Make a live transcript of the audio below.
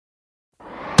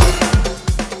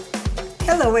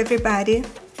Hello, everybody.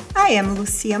 I am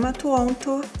Lucia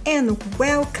Matuonto, and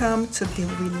welcome to the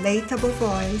Relatable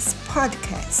Voice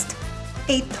podcast,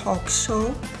 a talk show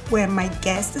where my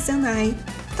guests and I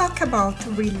talk about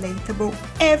relatable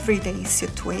everyday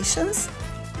situations,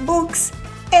 books,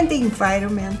 and the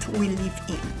environment we live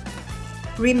in.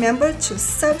 Remember to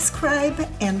subscribe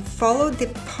and follow the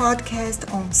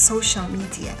podcast on social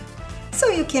media so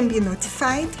you can be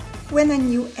notified when a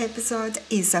new episode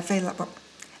is available.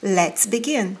 Let's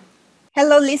begin.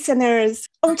 Hello, listeners.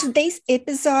 On today's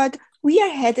episode, we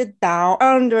are headed down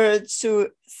under to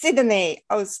Sydney,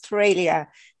 Australia,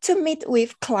 to meet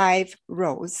with Clyve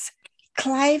Rose.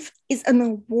 Clyve is an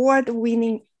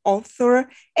award-winning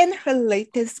author, and her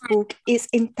latest book is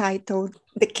entitled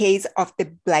The Case of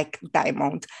the Black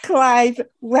Diamond. Clyve,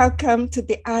 welcome to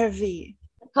the RV.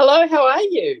 Hello, how are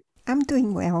you? I'm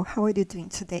doing well. How are you doing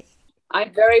today?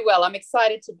 I'm very well. I'm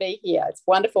excited to be here. It's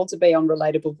wonderful to be on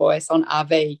Relatable Voice on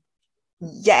RV.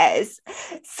 Yes.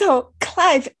 So,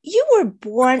 Clyve, you were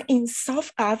born in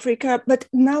South Africa, but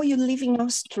now you live in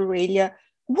Australia.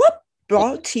 What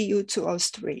brought you to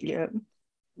Australia?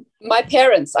 My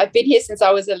parents, I've been here since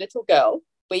I was a little girl.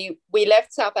 We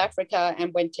left South Africa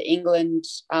and went to England.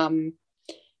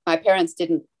 My parents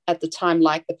didn't at the time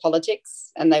like the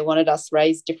politics and they wanted us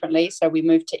raised differently. So we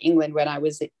moved to England when I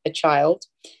was a child.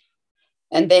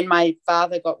 And then my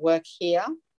father got work here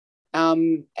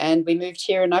and we moved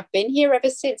here and I've been here ever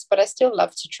since, but I still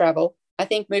love to travel. I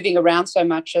think moving around so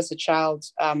much as a child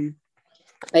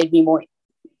made me more,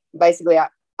 basically I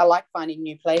like finding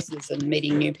new places and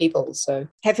meeting new people. So,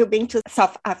 have you been to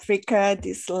South Africa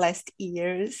these last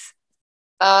years?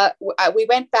 We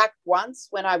went back once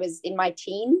when I was in my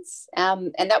teens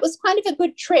and that was kind of a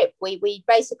good trip. We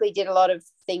basically did a lot of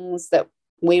things that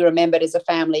we remembered as a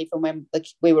family from when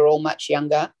we were all much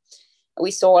younger.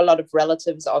 We saw a lot of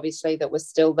relatives, obviously, that were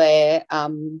still there.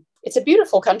 It's a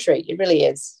beautiful country. It really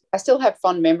is. I still have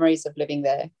fond memories of living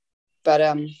there, but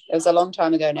it was a long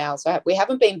time ago now. So we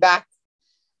haven't been back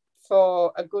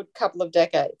for a good couple of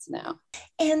decades now.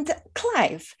 And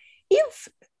Clyve, you've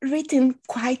written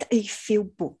quite a few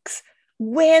books.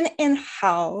 When and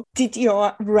how did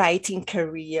your writing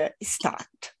career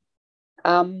start?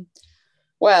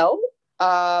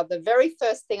 The very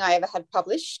first thing I ever had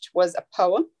published was a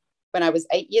poem when I was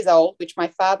 8 years old, which my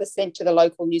father sent to the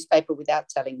local newspaper without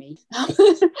telling me.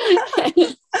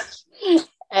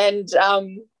 and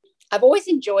I've always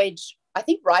enjoyed, I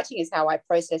think writing is how I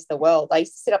process the world. I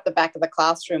used to sit up the back of the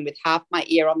classroom with half my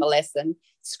ear on the lesson,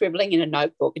 scribbling in a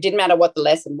notebook. It didn't matter what the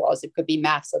lesson was. It could be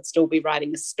maths. I'd still be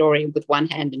writing a story with one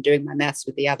hand and doing my maths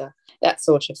with the other, that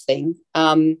sort of thing.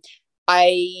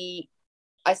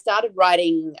 I started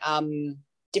writing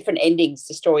different endings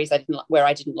to stories where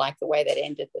I didn't like the way that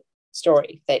ended the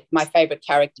story, that my favorite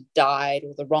character died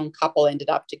or the wrong couple ended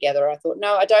up together. I thought,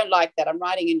 no, I don't like that. I'm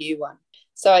writing a new one.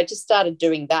 So I just started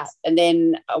doing that. And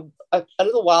then a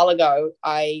little while ago,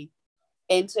 I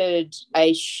entered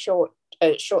a short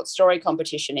story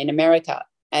competition in America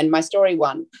and my story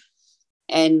won.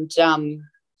 And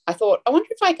I thought, I wonder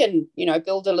if I can,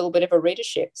 build a little bit of a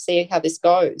readership, see how this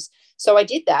goes. So I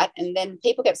did that. And then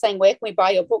people kept saying, where can we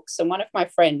buy your books? And one of my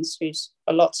friends, who's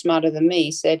a lot smarter than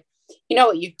me, said, you know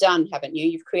what you've done, haven't you?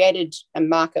 You've created a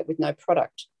market with no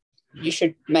product. You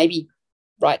should maybe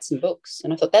write some books.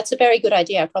 And I thought, that's a very good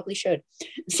idea. I probably should.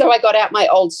 So I got out my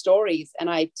old stories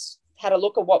and I had a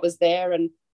look at what was there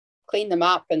and cleaned them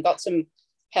up and got some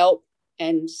help.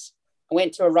 And I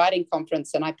went to a writing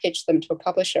conference and I pitched them to a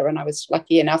publisher and I was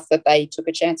lucky enough that they took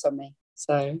a chance on me.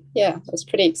 So, yeah, it was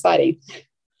pretty exciting.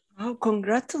 Oh,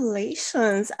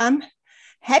 congratulations. I'm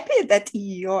happy that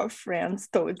your friends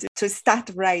told you to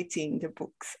start writing the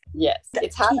books. Yes,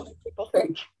 it's harder than people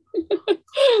think.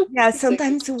 Yeah,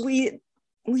 sometimes we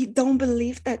don't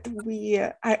believe that we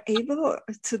are able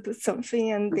to do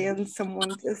something and then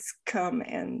someone just come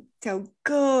and tell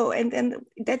go. And then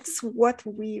that's what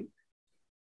we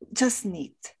just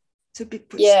need to be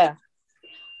pushed. Yeah.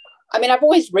 I mean, I've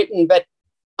always written, but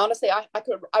honestly, I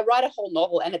write a whole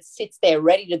novel and it sits there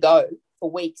ready to go for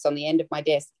weeks on the end of my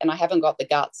desk and I haven't got the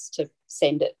guts to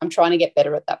send it. I'm trying to get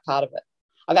better at that part of it.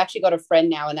 I've actually got a friend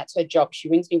now and that's her job. She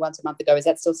rings me once a month to go, is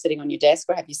that still sitting on your desk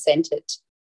or have you sent it?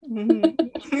 Mm-hmm.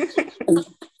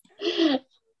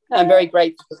 I'm very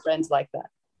grateful for friends like that.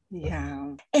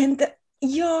 Yeah. And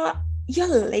your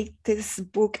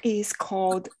latest book is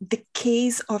called The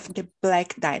Case of the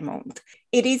Black Diamond.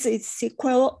 It is a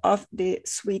sequel of the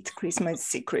Sweet Christmas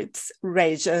Secrets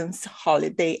Regent's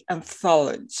Holiday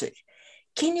Anthology.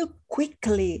 Can you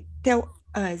quickly tell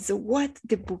us what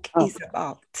the book is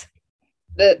about?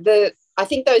 I I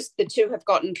think the two have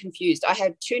gotten confused. I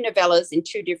had two novellas in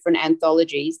two different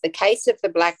anthologies. The Case of the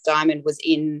Black Diamond was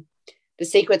in The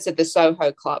Secrets of the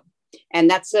Soho Club, and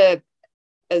that's a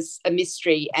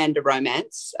mystery and a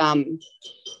romance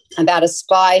about a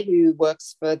spy who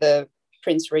works for the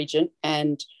Prince Regent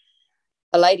and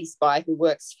a lady spy who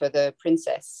works for the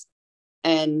princess.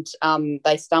 And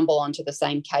they stumble onto the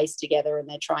same case together and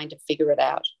they're trying to figure it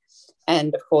out.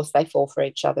 And, of course, they fall for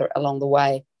each other along the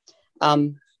way.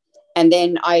 And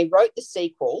then I wrote the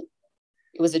sequel.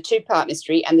 It was a 2-part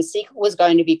mystery, and the sequel was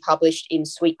going to be published in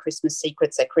Sweet Christmas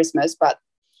Secrets at Christmas, but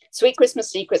Sweet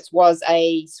Christmas Secrets was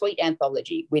a sweet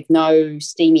anthology with no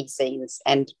steamy scenes,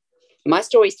 and my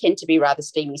stories tend to be rather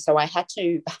steamy, so I had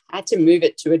to move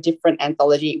it to a different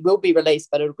anthology. It will be released,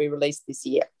 but it'll be released this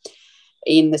year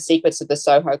in The Secrets of the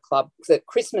Soho Club, the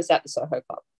Christmas at the Soho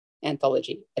Club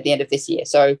anthology at the end of this year.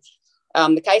 So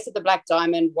The Case of the Black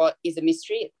Diamond is a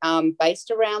mystery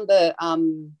based around the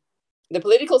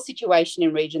political situation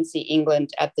in Regency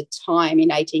England at the time in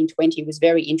 1820 was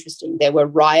very interesting. There were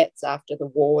riots after the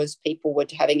wars. People were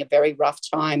having a very rough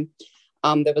time.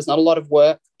 There was not a lot of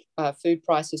work. Food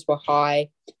prices were high.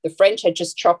 The French had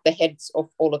just chopped the heads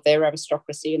off all of their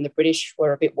aristocracy, and the British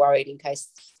were a bit worried in case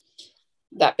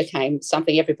that became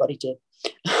something everybody did.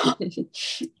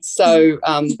 So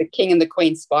the King and the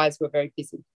Queen's spies were very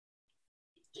busy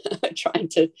trying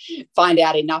to find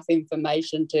out enough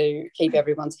information to keep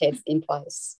everyone's heads in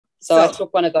place. So I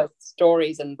took one of those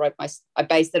stories and I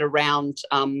based it around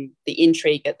the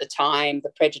intrigue at the time,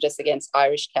 the prejudice against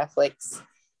Irish Catholics.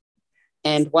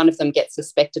 And one of them gets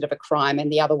suspected of a crime,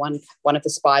 and the other one of the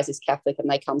spies is Catholic, and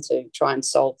they come to try and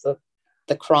solve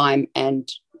the crime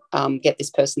and get this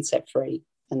person set free.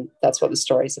 And that's what the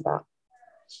story is about.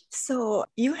 So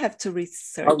you have to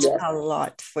research a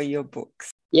lot for your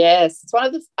books. Yes, it's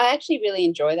I actually really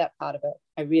enjoy that part of it.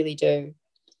 I really do.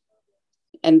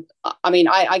 And I mean,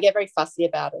 I get very fussy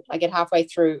about it. I get halfway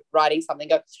through writing something,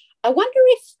 go, I wonder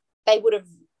if they would have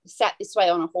sat this way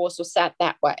on a horse or sat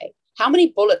that way. How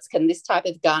many bullets can this type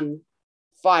of gun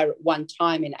fire at one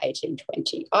time in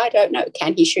 1820? I don't know.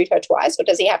 Can he shoot her twice, or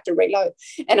does he have to reload?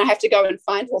 And I have to go and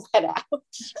find all that out.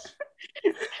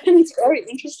 And it's very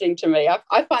interesting to me.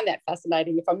 I find that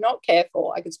fascinating. If I'm not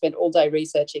careful, I could spend all day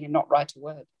researching and not write a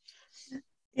word.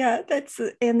 Yeah,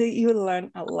 and you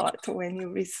learn a lot when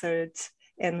you research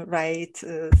and write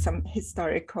some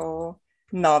historical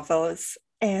novels.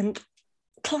 And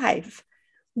Clyve,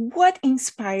 what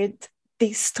inspired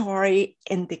the story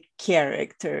and the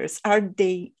characters? Are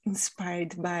they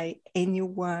inspired by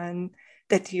anyone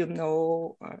that you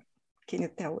know? Or can you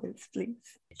tell us, please?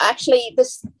 Actually,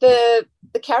 the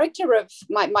character of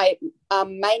my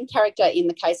main character in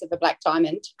The Case of the Black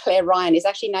Diamond, Claire Ryan, is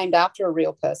actually named after a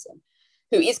real person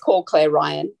who is called Claire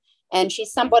Ryan, and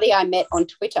she's somebody I met on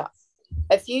Twitter.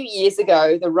 A few years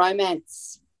ago, the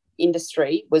romance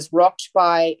industry was rocked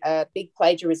by a big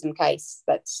plagiarism case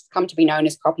that's come to be known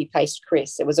as Copy Paste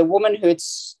Chris. It was a woman who had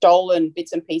stolen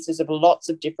bits and pieces of lots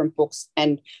of different books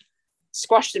and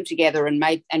squashed them together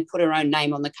and put her own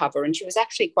name on the cover. And she was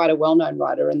actually quite a well-known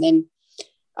writer. And then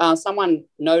someone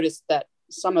noticed that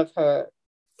some of her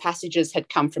passages had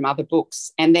come from other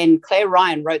books. And then Claire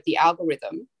Ryan wrote the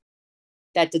algorithm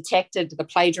that detected the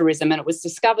plagiarism, and it was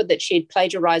discovered that she had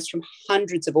plagiarized from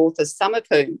hundreds of authors, some of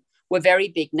whom were very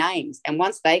big names. And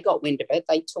once they got wind of it,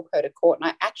 they took her to court. And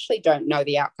I actually don't know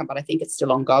the outcome, but I think it's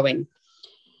still ongoing.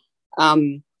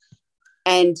 And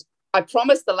I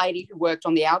promised the lady who worked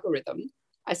on the algorithm,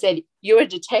 I said, you're a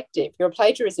detective, you're a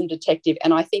plagiarism detective,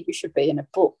 and I think you should be in a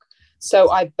book. So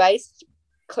I based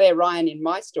Claire Ryan in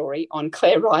my story on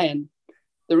Claire Ryan,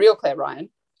 the real Claire Ryan,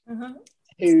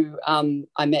 who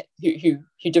I met, who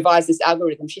devised this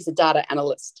algorithm. She's a data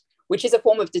analyst, which is a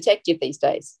form of detective these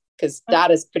days, because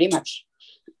data is pretty much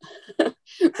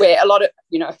where a lot of,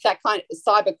 that kind of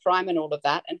cyber crime and all of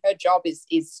that. And her job is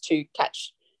to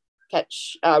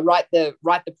write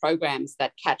the programs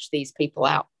that catch these people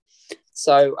out.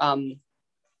 So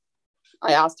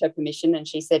I asked her permission, and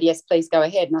she said, yes, please go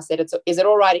ahead. And I said, is it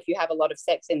all right if you have a lot of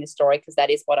sex in this story? Because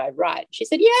that is what I write. She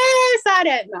said, yes, I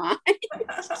don't mind.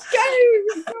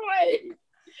 Go away.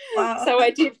 Wow. So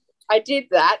I did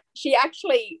that. She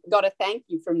actually got a thank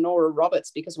you from Nora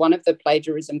Roberts, because one of the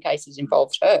plagiarism cases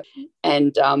involved her.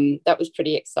 And that was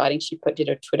pretty exciting. She did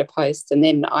a Twitter post, and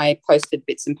then I posted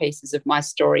bits and pieces of my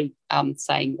story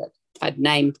saying that I'd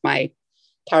named my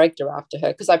character after her,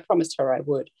 because I promised her I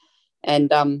would.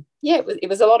 And it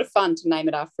was a lot of fun to name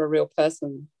it after a real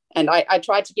person. And I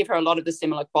tried to give her a lot of the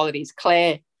similar qualities.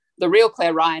 Claire, the real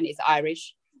Claire Ryan, is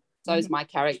Irish. So is my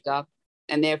character,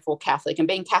 and therefore Catholic. And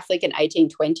being Catholic in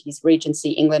 1820s Regency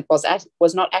England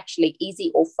was not actually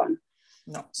easy or fun.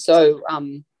 No. So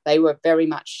they were very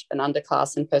much an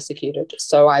underclass and persecuted.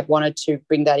 So I wanted to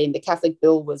bring that in. The Catholic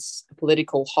Bill was a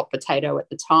political hot potato at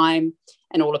the time,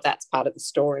 and all of that's part of the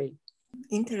story.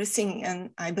 Interesting.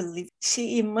 And I believe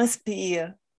she must be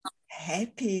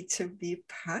happy to be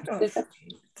part of it.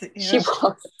 Yeah.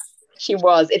 She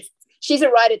was. She's a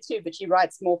writer too, but she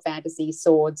writes more fantasy,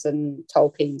 swords and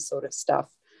Tolkien sort of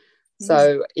stuff.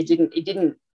 So it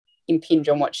didn't impinge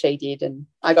on what she did, and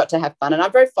I got to have fun. And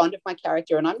I'm very fond of my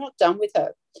character, and I'm not done with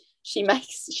her. She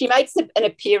makes an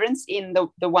appearance in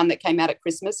the one that came out at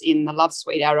Christmas, in The Love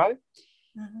Sweet Arrow,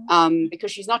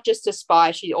 because she's not just a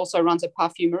spy, she also runs a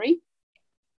perfumery.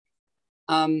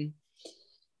 And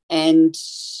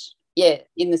yeah,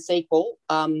 in the sequel,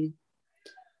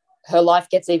 her life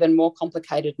gets even more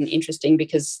complicated and interesting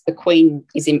because the Queen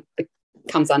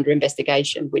comes under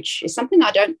investigation, which is something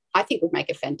I think would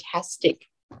make a fantastic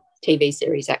TV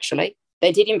series. Actually,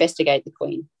 they did investigate the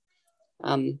Queen.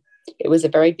 It was a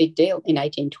very big deal in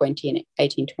 1820 and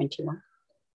 1821.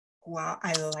 Wow,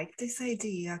 I like this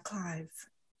idea, Clyve.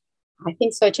 I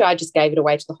think so too. I just gave it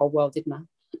away to the whole world, didn't I?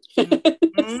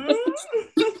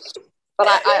 But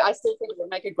I still think it would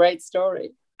make a great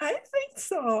story. I think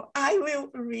so. I will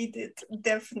read it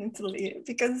definitely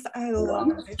because I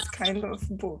love this kind of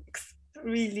books,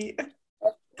 really.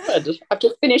 Good. I've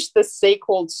just finished the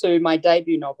sequel to my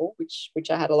debut novel, which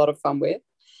I had a lot of fun with.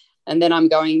 And then I'm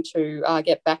going to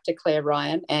get back to Claire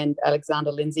Ryan and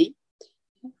Alexander Lindsay.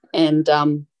 And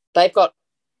they're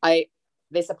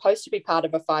supposed to be part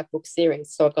of a 5-book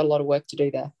series, so I've got a lot of work to do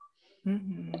there.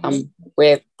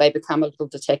 Where they become a little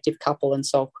detective couple and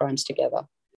solve crimes together.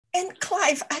 And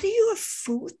Clyve, are you a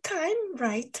full-time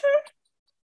writer?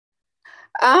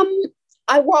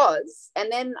 I was, and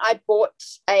then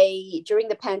during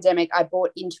the pandemic, I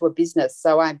bought into a business.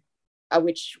 So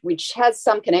which has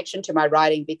some connection to my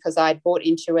writing, because I bought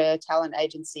into a talent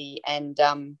agency, and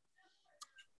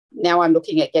now I'm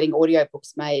looking at getting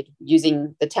audiobooks made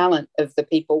using the talent of the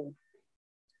people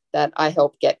that I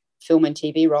help get film and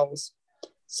TV roles.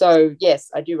 So yes,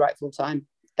 I do write full time,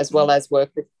 as well as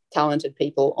work with talented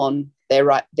people on their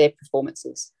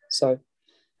performances. So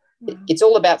it's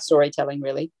all about storytelling,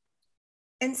 really.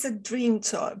 And it's a dream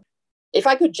job. If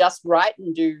I could just write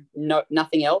and do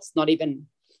nothing else, not even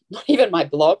my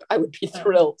blog, I would be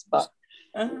thrilled. But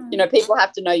people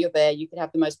have to know you're there. You could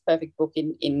have the most perfect book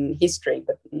in history,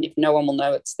 but if no one will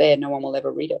know it's there, no one will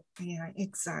ever read it. Yeah,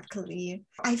 exactly.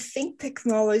 I think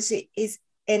technology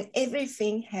and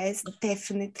everything has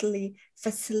definitely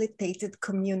facilitated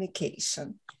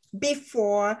communication.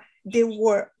 Before there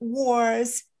were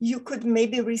wars, you could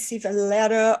maybe receive a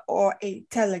letter or a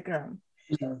telegram.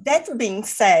 That being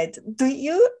said, do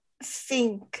you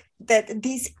think that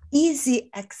this easy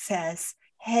access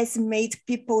has made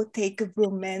people take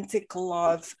romantic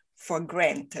love for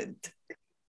granted?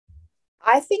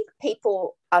 I think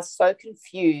people are so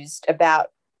confused about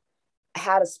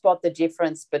how to spot the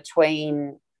difference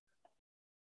between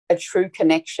a true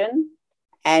connection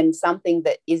and something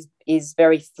that is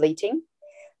very fleeting.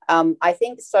 I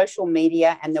think social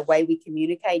media and the way we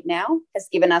communicate now has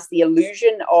given us the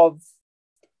illusion of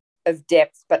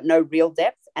depth, but no real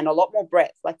depth, and a lot more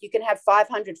breadth. Like, you can have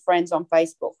 500 friends on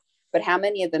Facebook, but how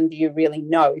many of them do you really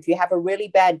know? If you have a really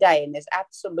bad day and there's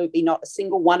absolutely not a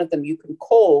single one of them you can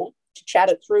call to chat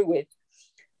it through with,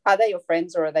 are they your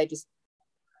friends, or are they just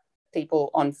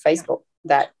people on Facebook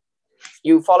that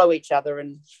you follow each other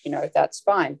and, that's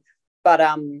fine. But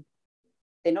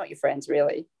they're not your friends,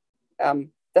 really.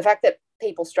 The fact that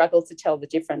people struggle to tell the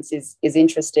difference is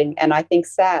interesting, and I think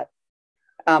sad.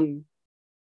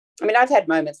 I've had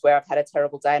moments where I've had a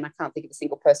terrible day and I can't think of a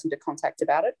single person to contact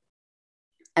about it.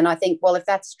 And I think, well, if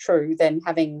that's true, then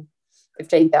having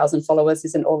 15,000 followers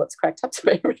isn't all it's cracked up to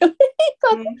be, really.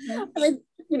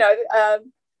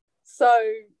 So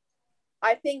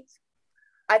I think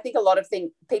a lot of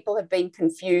people have been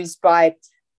confused by.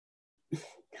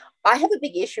 I have a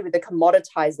big issue with the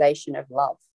commoditization of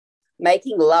love,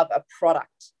 making love a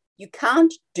product. You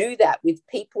can't do that with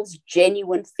people's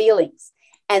genuine feelings.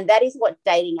 And that is what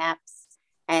dating apps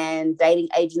and dating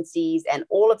agencies and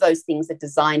all of those things are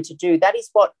designed to do. That is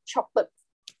what chocolate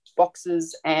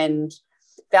boxes and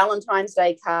Valentine's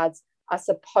Day cards are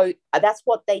that's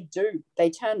what they do. They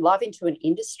turn love into an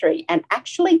industry. And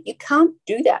actually, you can't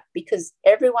do that because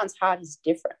everyone's heart is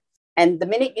different. And the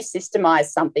minute you systemize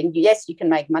something, yes, you can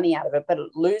make money out of it, but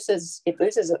it loses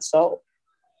its soul.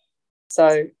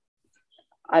 So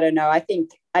I don't know. I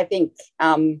think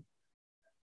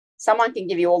someone can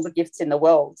give you all the gifts in the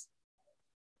world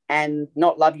and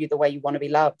not love you the way you want to be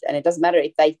loved. And it doesn't matter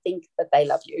if they think that they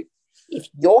love you. If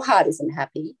your heart isn't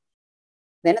happy,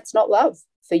 then it's not love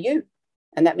for you.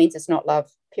 And that means it's not love,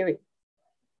 period.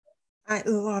 I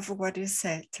love what you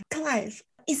said. Clyve,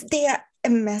 is there a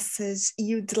message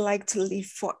you'd like to leave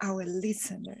for our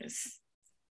listeners?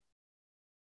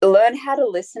 Learn how to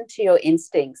listen to your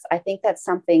instincts. I think that's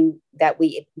something that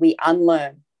we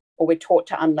unlearn, or we're taught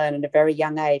to unlearn at a very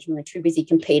young age when we're too busy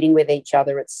competing with each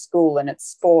other at school and at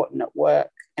sport and at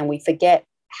work. And we forget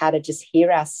how to just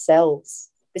hear ourselves.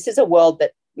 This is a world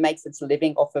that makes its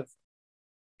living off of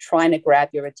trying to grab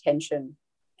your attention.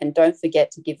 And don't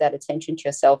forget to give that attention to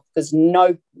yourself, because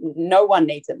no one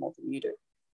needs it more than you do.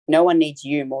 No one needs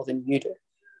you more than you do.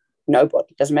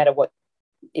 Nobody. Doesn't matter what,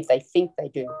 if they think they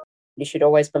do. You should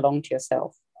always belong to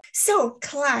yourself. So,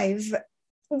 Clyve,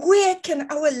 where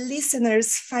can our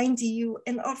listeners find you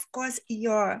and, of course,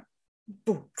 your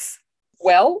books?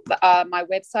 Well, my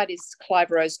website is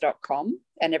clyverose.com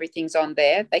and everything's on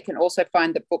there. They can also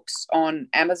find the books on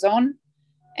Amazon,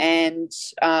 and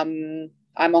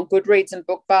I'm on Goodreads and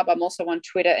BookBub. I'm also on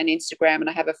Twitter and Instagram, and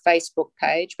I have a Facebook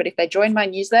page. But if they join my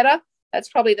newsletter, that's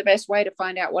probably the best way to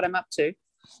find out what I'm up to.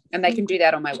 And they can do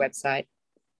that on my website.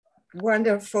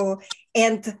 Wonderful.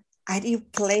 And are you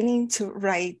planning to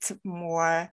write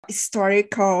more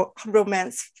historical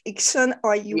romance fiction,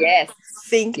 or you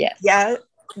think,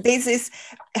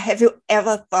 have you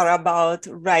ever thought about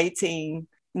writing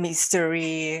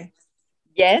mystery?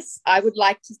 Yes, I would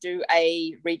like to do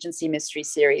a Regency mystery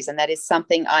series, and that is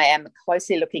something I am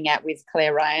closely looking at with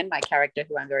Claire Ryan, my character,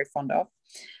 who I'm very fond of,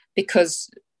 because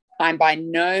I'm by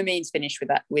no means finished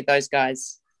with those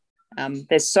guys.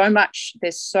 There's so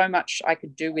much I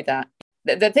could do with that.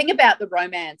 The thing about the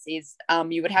romance is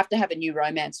you would have to have a new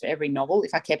romance for every novel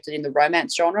if I kept it in the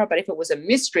romance genre. But if it was a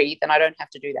mystery, then I don't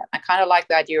have to do that. I kind of like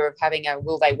the idea of having a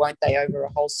will they, won't they over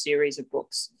a whole series of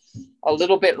books. A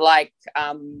little bit like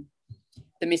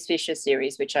the Miss Fisher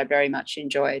series, which I very much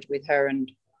enjoyed with her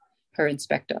and her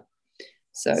inspector.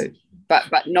 So, but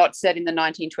not set in the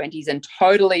 1920s, and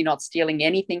totally not stealing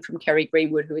anything from Kerry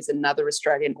Greenwood, who is another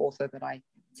Australian author that I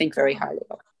think very highly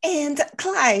of. And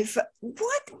Clyve,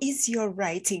 what is your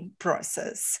writing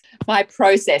process? My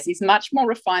process is much more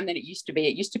refined than it used to be.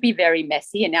 It used to be very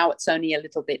messy, and now it's only a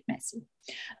little bit messy.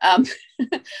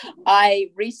 I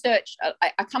research,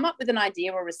 I come up with an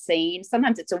idea or a scene.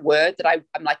 Sometimes it's a word that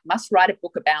I'm like, must write a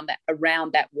book around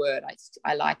that word.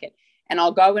 I like it. And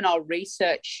I'll go and I'll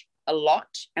research a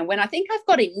lot. And when I think I've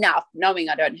got enough, knowing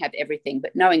I don't have everything,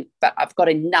 but I've got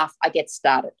enough, I get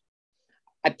started.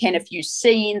 I pen a few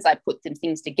scenes, I put some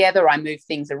things together, I move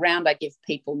things around, I give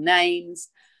people names,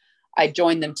 I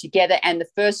join them together. And the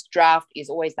first draft is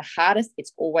always the hardest.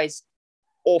 It's always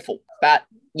awful, but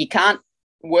you can't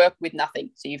work with nothing.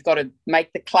 So you've got to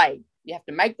make the clay. You have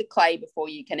to make the clay before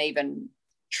you can even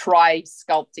try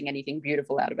sculpting anything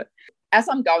beautiful out of it. As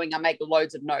I'm going, I make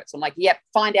loads of notes. I'm like, yep,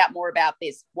 find out more about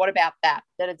this. What about that?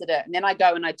 Da, da, da, da. And then I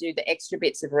go and I do the extra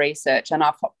bits of research, and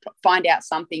I find out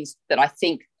some things that I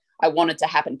think I wanted to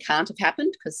happen can't have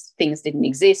happened because things didn't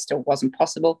exist or wasn't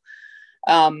possible.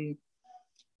 And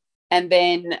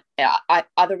then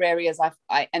other areas,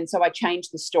 and so I change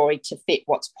the story to fit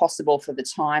what's possible for the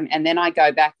time. And then I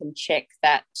go back and check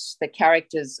that the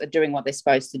characters are doing what they're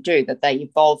supposed to do, that they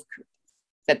evolve,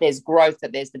 that there's growth,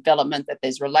 that there's development, that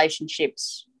there's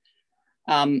relationships.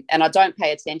 And I don't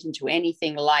pay attention to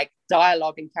anything like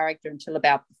dialogue and character until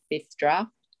about the 5th draft.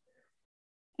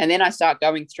 And then I start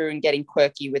going through and getting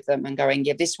quirky with them and going,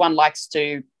 yeah, this one likes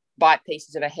to bite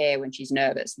pieces of her hair when she's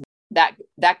nervous. That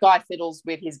guy fiddles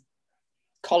with his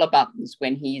collar buttons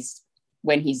when he's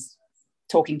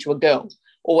talking to a girl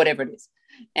or whatever it is.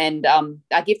 And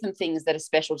I give them things that are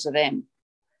special to them.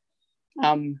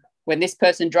 When this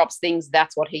person drops things,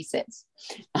 that's what he says.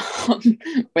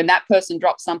 When that person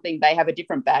drops something, they have a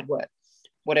different bad word,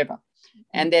 whatever.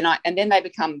 And then they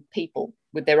become people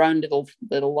with their own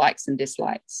little likes and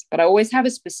dislikes. But I always have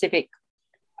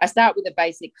I start with a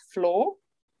basic flaw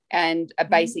and a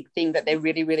basic thing that they're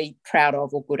really, really proud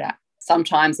of or good at.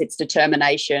 Sometimes it's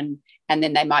determination, and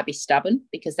then they might be stubborn,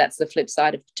 because that's the flip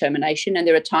side of determination. And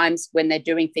there are times when they're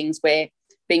doing things where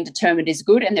being determined is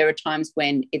good, and there are times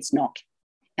when it's not.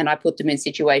 And I put them in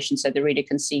situations so the reader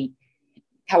can see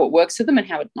how it works for them and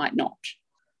how it might not.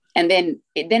 And then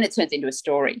it turns into a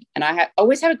story. And I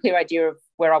always have a clear idea of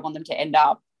where I want them to end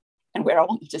up and where I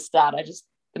want them to start.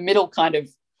 The middle kind of,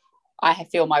 I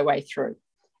feel my way through.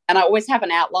 And I always have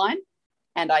an outline,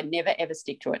 and I never, ever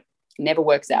stick to it. It never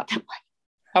works out that way.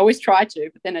 I always try to,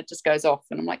 but then it just goes off.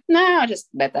 And I'm like, no, I just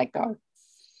let that go.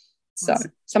 So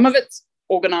some of it's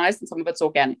organized and some of it's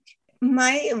organic.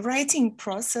 My writing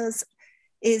process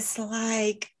is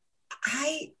like,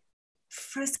 I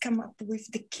first come up with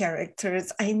the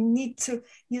characters. I need to,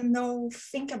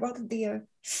 think about their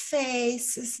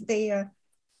faces, their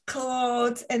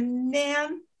clothes, and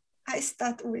then I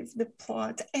start with the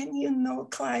plot. And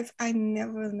Clyve, I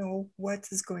never know what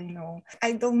is going on.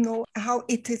 I don't know how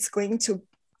it is going to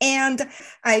end.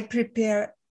 I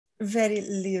prepare very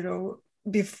little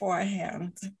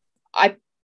beforehand. I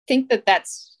think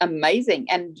that's amazing.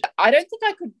 And I don't think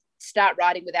I could start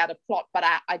writing without a plot, but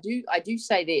I do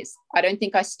say this. I don't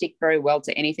think I stick very well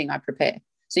to anything I prepare.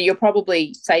 So you're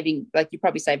probably saving, you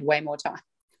probably save way more time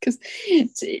because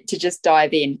to just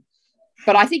dive in.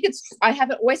 But I think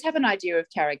always have an idea of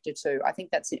character too. I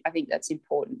think that's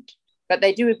important. But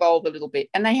they do evolve a little bit,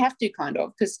 and they have to kind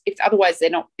of, because if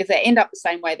they end up the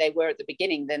same way they were at the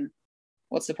beginning, then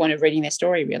what's the point of reading their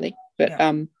story, really? But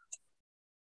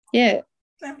yeah.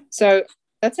 So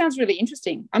that sounds really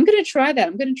interesting. I'm going to try that.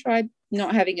 I'm going to try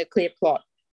not having a clear plot.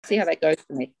 See how that goes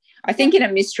for me. I think in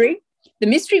a mystery, the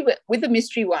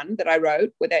mystery one that I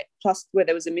wrote, where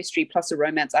there was a mystery plus a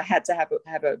romance, I had to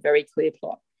have a very clear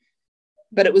plot.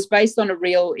 But it was based on a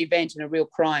real event and a real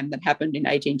crime that happened in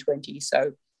 1820.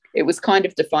 So it was kind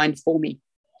of defined for me.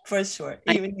 For sure.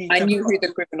 I knew who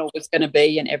the criminal was going to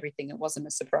be and everything. It wasn't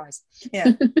a surprise.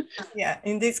 Yeah. Yeah.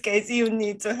 In this case, you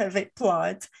need to have a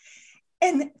plot.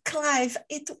 And Clyve,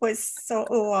 it was so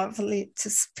lovely to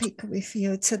speak with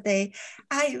you today.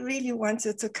 I really want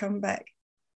you to come back.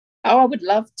 Oh, I would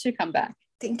love to come back.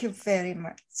 Thank you very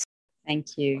much.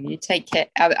 Thank you. You take care.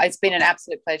 It's been an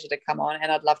absolute pleasure to come on,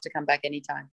 and I'd love to come back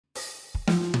anytime.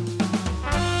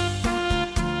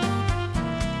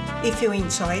 If you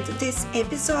enjoyed this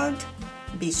episode,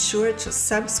 be sure to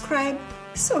subscribe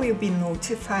so you'll be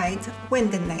notified when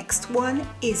the next one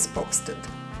is posted.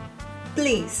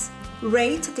 Please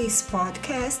rate this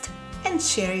podcast and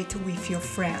share it with your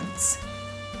friends.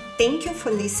 Thank you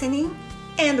for listening,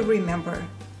 and remember,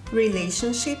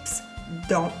 relationships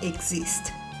don't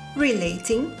exist.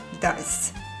 Relating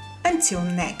does. Until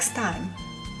next time.